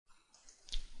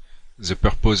The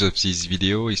purpose of this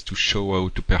video is to show how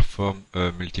to perform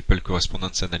a multiple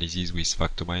correspondence analysis with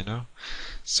FactoMineR.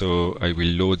 So I will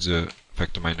load the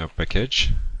FactoMineR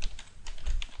package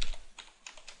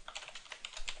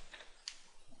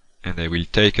and I will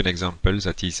take an example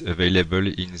that is available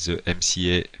in the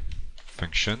MCA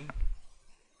function.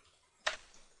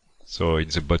 So in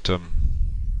the bottom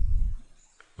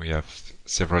we have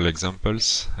several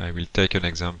examples. I will take an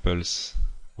example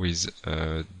with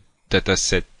a data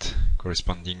set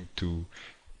corresponding to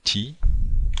T.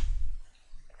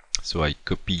 So I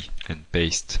copy and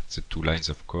paste the 2 lines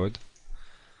of code.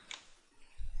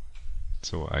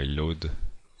 So I load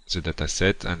the data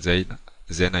set and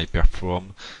then I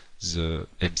perform the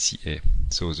MCA.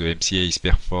 So the MCA is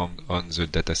performed on the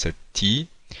dataset T.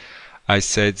 I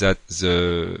said that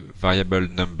the variable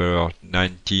number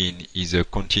 19 is a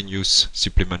continuous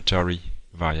supplementary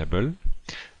variable,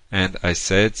 and I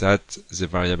said that the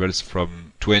variables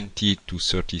from 20 to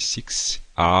 36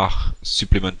 are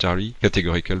supplementary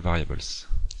categorical variables.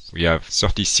 We have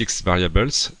 36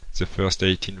 variables. The first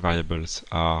 18 variables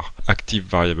are active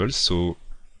variables, so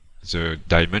the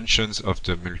dimensions of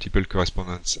the multiple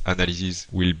correspondence analysis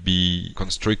will be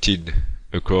constructed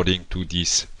according to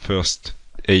these first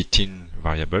 18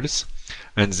 variables,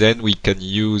 and then we can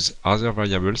use other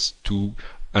variables to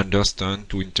understand,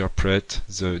 to interpret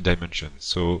the dimension.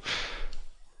 So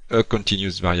a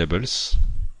continuous variables,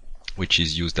 which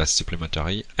is used as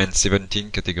supplementary, and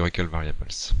 17 categorical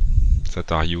variables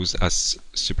that are used as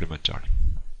supplementary.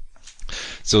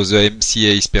 So the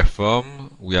MCA is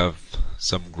performed. We have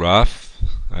some graph.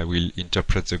 I will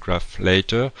interpret the graph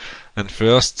later. And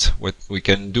first, what we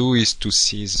can do is to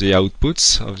see the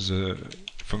outputs of the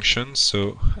function.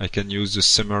 So I can use the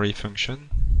summary function.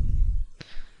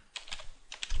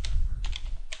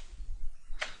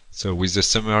 So with the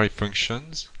summary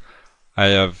functions, I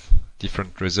have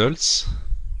different results.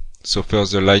 So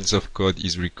first the lines of code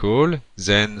is recall.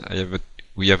 Then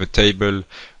we have a table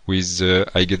with the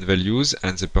eigenvalues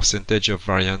and the percentage of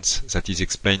variance that is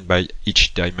explained by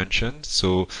each dimension.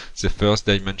 So the first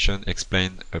dimension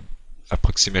explains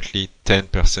approximately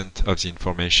 10% of the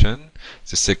information,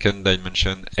 the second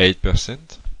dimension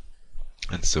 8%,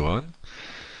 and so on.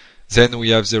 Then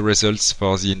we have the results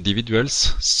for the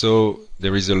individuals. So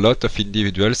there is a lot of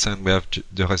individuals and we have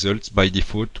the results by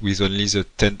default with only the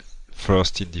 10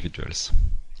 first individuals.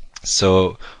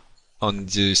 So on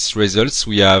these results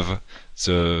we have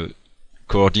the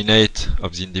coordinate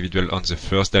of the individual on the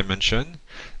first dimension,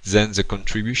 then the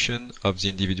contribution of the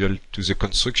individual to the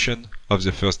construction of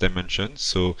the first dimension.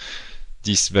 So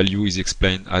this value is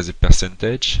explained as a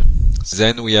percentage.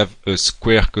 Then we have a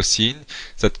square cosine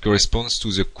that corresponds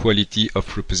to the quality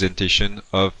of representation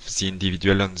of the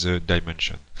individual on the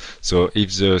dimension. So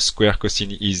if the square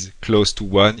cosine is close to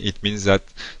 1, it means that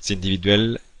the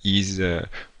individual is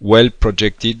well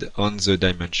projected on the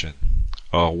dimension,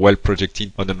 or well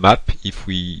projected on a map if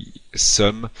we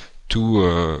sum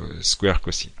 2 square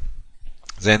cosine.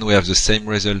 Then we have the same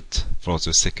result for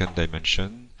the second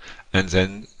dimension and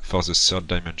then for the third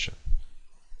dimension.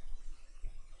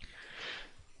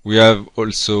 We have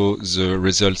also the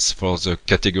results for the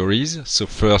categories. So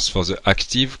first for the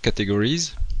active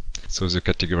categories, so the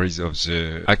categories of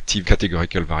the active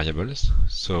categorical variables.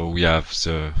 So we have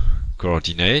the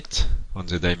coordinate on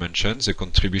the dimension, the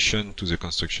contribution to the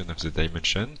construction of the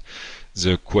dimension,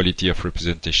 the quality of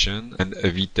representation, and a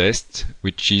v-test,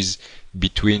 which is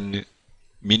between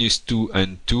 -2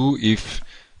 and 2 if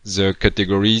the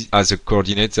category has a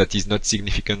coordinate that is not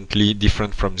significantly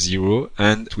different from 0,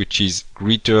 and which is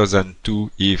greater than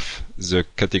 2 if the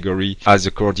category has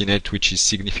a coordinate which is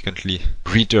significantly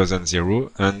greater than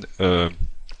 0, and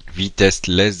v-test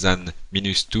less than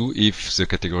 -2 if the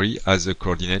category has a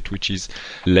coordinate which is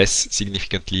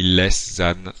significantly less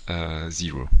than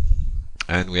 0.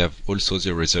 And we have also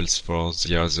the results for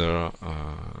the other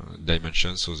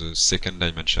dimensions, so the second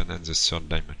dimension and the third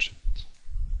dimension.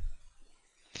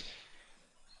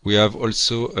 We have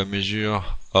also a measure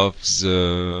of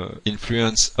the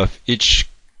influence of each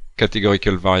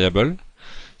categorical variable.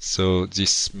 So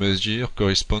this measure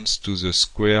corresponds to the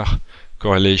square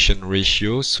correlation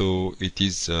ratio. So it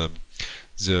is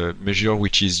the measure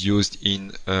which is used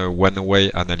in a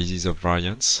one-way analysis of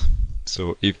variance.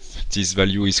 So if this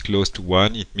value is close to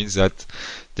 1, it means that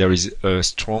there is a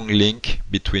strong link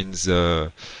between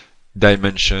the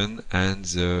dimension and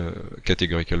the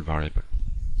categorical variable.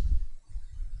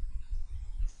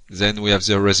 Then we have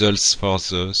the results for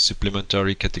the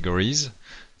supplementary categories.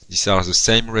 These are the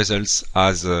same results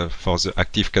as for the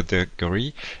active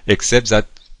category, except that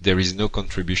there is no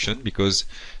contribution because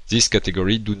this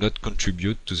category do not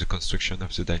contribute to the construction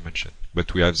of the dimension.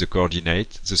 But we have the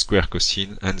coordinate, the square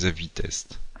cosine, and the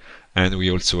v-test. And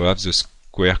we also have the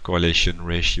square correlation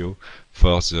ratio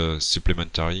for the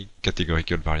supplementary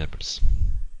categorical variables.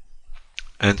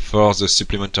 And for the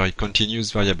supplementary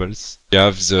continuous variables, we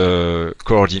have the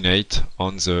coordinate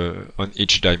on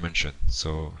each dimension.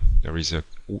 So there is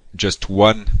just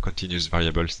one continuous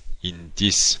variable in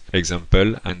this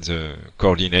example, and the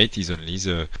coordinate is only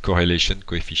the correlation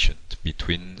coefficient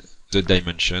between the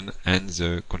dimension and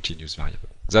the continuous variable.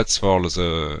 That's for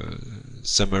the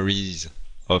summaries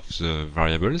of the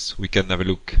variables. We can have a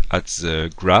look at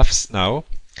the graphs now.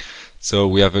 So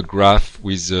we have a graph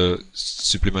with a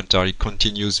supplementary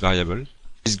continuous variable.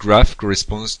 This graph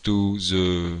corresponds to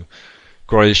the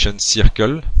correlation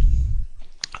circle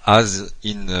as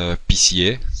in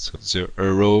PCA. So the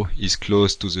arrow is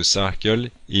close to the circle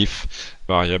if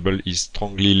variable is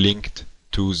strongly linked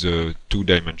to the two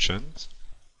dimensions.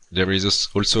 There is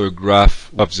also a graph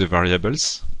of the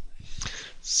variables.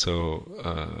 So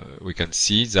we can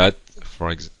see that,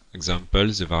 for example,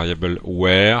 the variable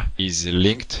where is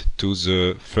linked to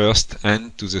the first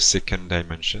and to the second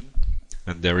dimension,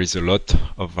 and there is a lot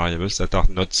of variables that are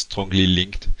not strongly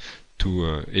linked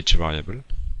to each variable.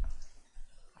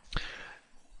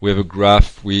 We have a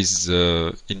graph with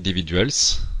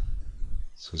individuals,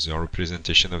 so the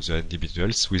representation of the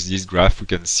individuals. With this graph we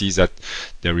can see that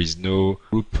there is no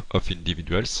group of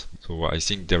individuals, so I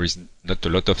think there is not a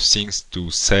lot of things to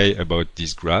say about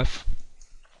this graph.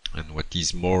 And what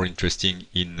is more interesting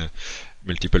in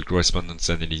multiple correspondence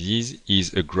analysis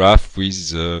is a graph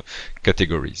with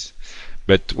categories.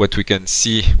 But what we can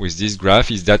see with this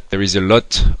graph is that there is a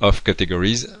lot of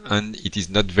categories and it is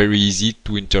not very easy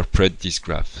to interpret this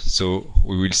graph. So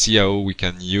we will see how we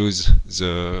can use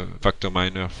the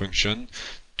FactoMineR function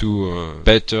to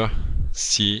better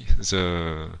see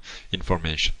the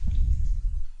information.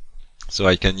 So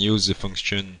I can use the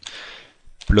function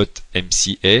plot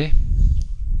MCA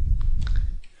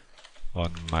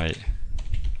on my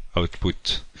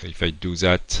output. If I do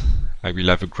that, I will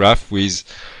have a graph with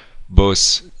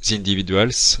both the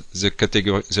individuals, the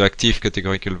active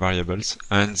categorical variables,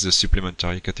 and the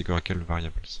supplementary categorical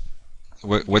variables.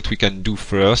 What we can do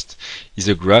first is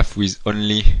a graph with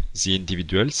only the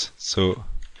individuals. So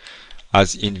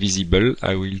as invisible,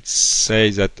 I will say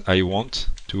that I want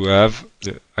to have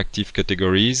the active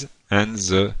categories and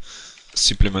the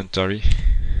supplementary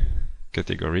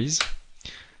categories.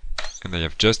 And I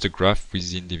have just a graph with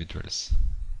the individuals.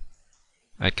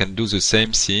 I can do the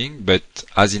same thing, but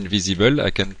as invisible,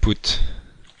 I can put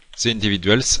the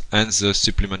individuals and the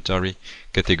supplementary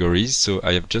categories. So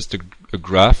I have just a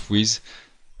graph with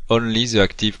only the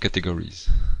active categories.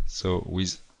 So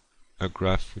with a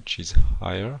graph which is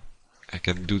higher, I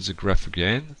can do the graph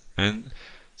again, and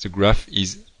the graph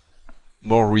is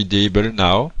more readable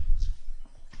now,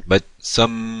 but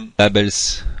some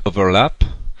labels overlap.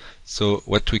 So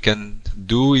what we can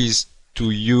do is to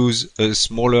use a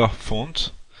smaller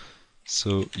font,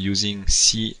 so using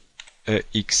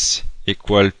CX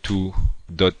equal to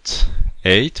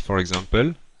 0.8 for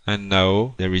example, and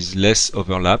now there is less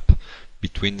overlap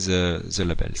between the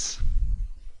labels.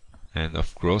 And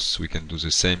of course we can do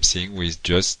the same thing with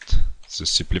just the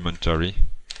supplementary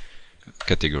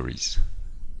categories,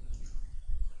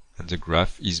 and the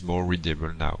graph is more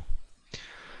readable now.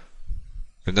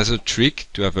 Another trick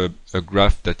to have a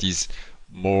graph that is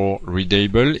more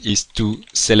readable is to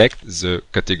select the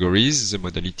categories, the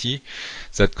modality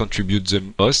that contribute the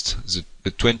most,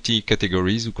 the 20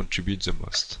 categories who contribute the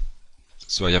most.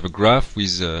 So I have a graph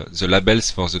with the labels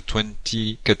for the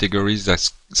 20 categories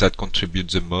that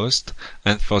contribute the most,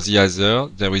 and for the other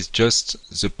there is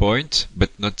just the point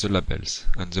but not the labels,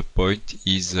 and the point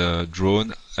is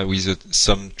drawn with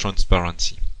some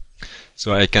transparency.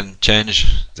 So I can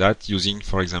change that using,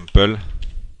 for example,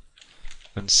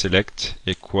 unselect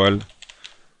equal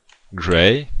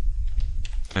gray,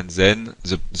 and then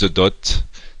the dot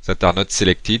that are not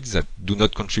selected, that do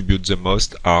not contribute the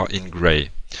most, are in gray.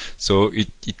 So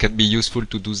it can be useful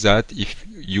to do that if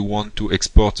you want to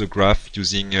export the graph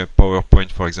using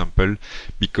PowerPoint, for example,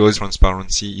 because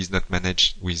transparency is not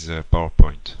managed with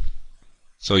PowerPoint.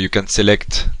 So you can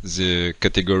select the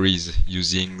categories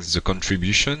using the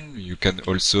contribution. You can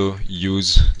also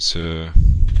use the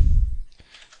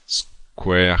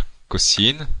square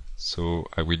cosine. So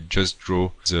I will just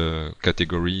draw the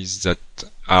categories that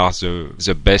are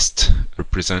the best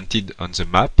represented on the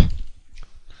map.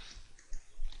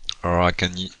 Or I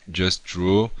can just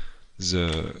draw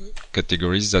the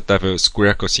categories that have a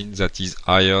square cosine that is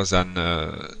higher than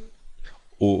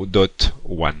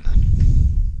 0.1.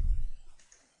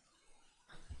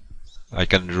 I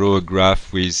can draw a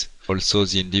graph with also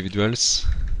the individuals,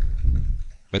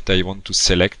 but I want to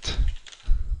select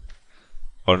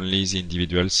only the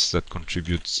individuals that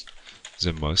contribute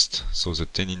the most, so the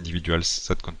 10 individuals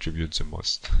that contribute the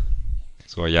most.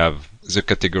 So I have the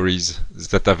categories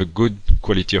that have a good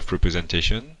quality of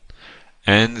representation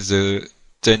and the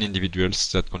 10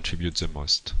 individuals that contribute the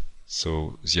most.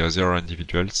 So the other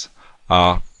individuals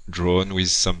are drawn with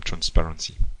some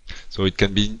transparency. So it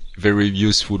can be very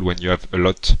useful when you have a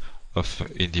lot of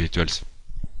individuals.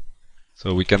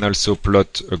 So we can also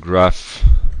plot a graph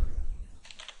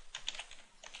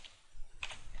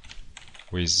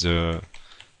with the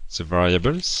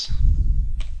variables.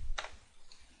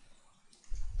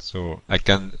 So I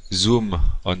can zoom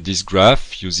on this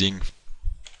graph using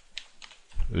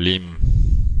lim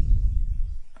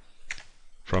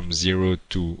from 0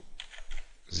 to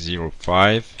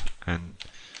 0.5 and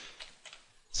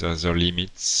the other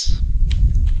limits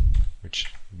which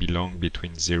belong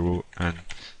between 0 and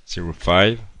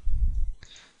 0.5.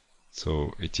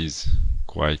 So it is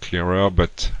quite clearer,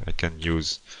 but I can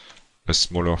use a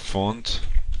smaller font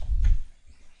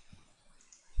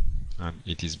and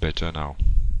it is better now.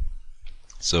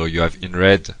 So you have in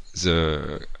red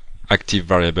the active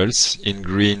variables, in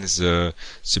green the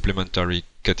supplementary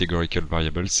categorical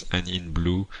variables, and in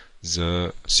blue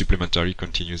the supplementary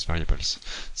continuous variables.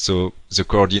 So the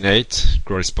coordinate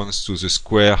corresponds to the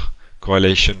square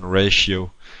correlation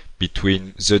ratio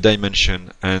between the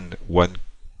dimension and one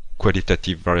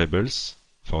qualitative variables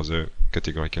for the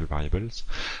categorical variables,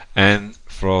 and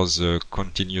for the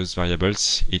continuous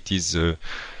variables it is the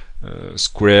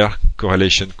square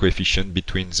correlation coefficient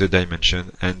between the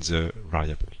dimension and the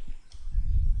variable.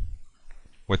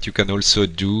 What you can also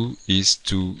do is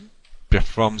to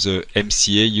perform the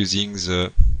MCA using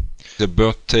the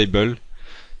birth table.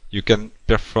 You can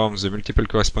perform the multiple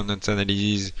correspondence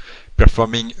analysis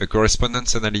performing a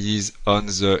correspondence analysis on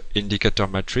the indicator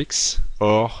matrix,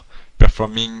 or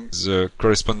performing the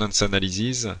correspondence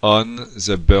analysis on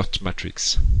the birth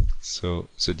matrix. So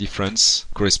the difference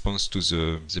corresponds to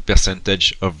the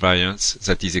percentage of variance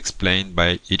that is explained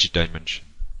by each dimension.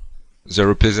 The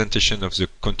representation of the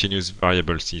continuous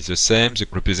variables is the same. The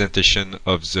representation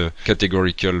of the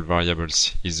categorical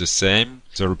variables is the same.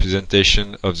 The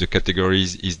representation of the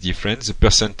categories is different. The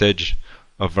percentage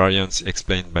of variance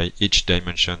explained by each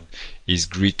dimension is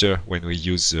greater when we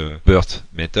use the birth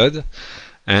method.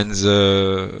 And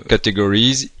the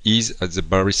categories is at the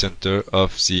barycenter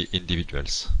of the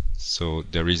individuals. So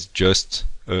there is just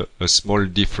a small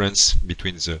difference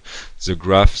between the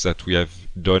graphs that we have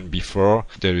done before.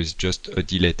 There is just a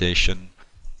dilatation.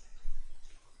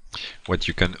 What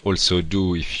you can also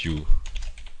do if you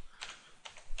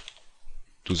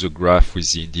do the graph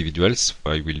with the individuals,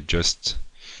 I will just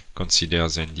consider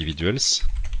the individuals,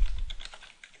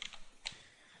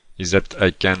 is that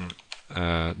I can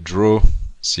draw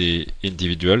the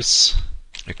individuals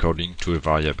according to a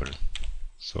variable.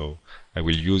 So I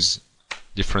will use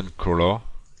different color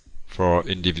for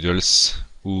individuals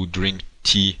who drink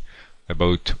tea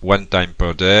about 1 time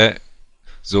per day,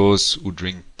 those who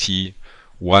drink tea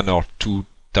 1 or 2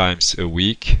 times a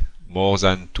week, more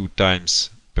than 2 times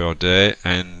per day,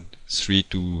 and 3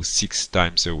 to 6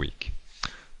 times a week.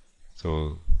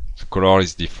 So the color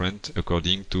is different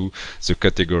according to the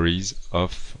categories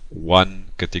of one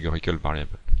categorical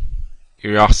variable.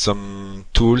 Here are some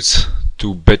tools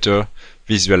to better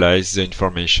visualize the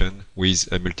information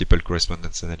with a multiple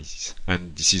correspondence analysis.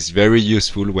 And this is very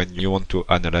useful when you want to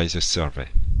analyze a survey.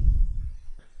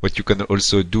 What you can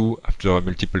also do after a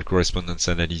multiple correspondence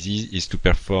analysis is to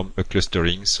perform a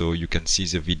clustering. So you can see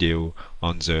the video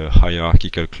on the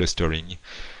hierarchical clustering,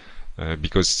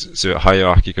 because the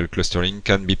hierarchical clustering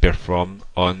can be performed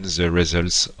on the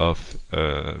results of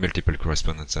multiple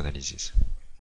correspondence analysis.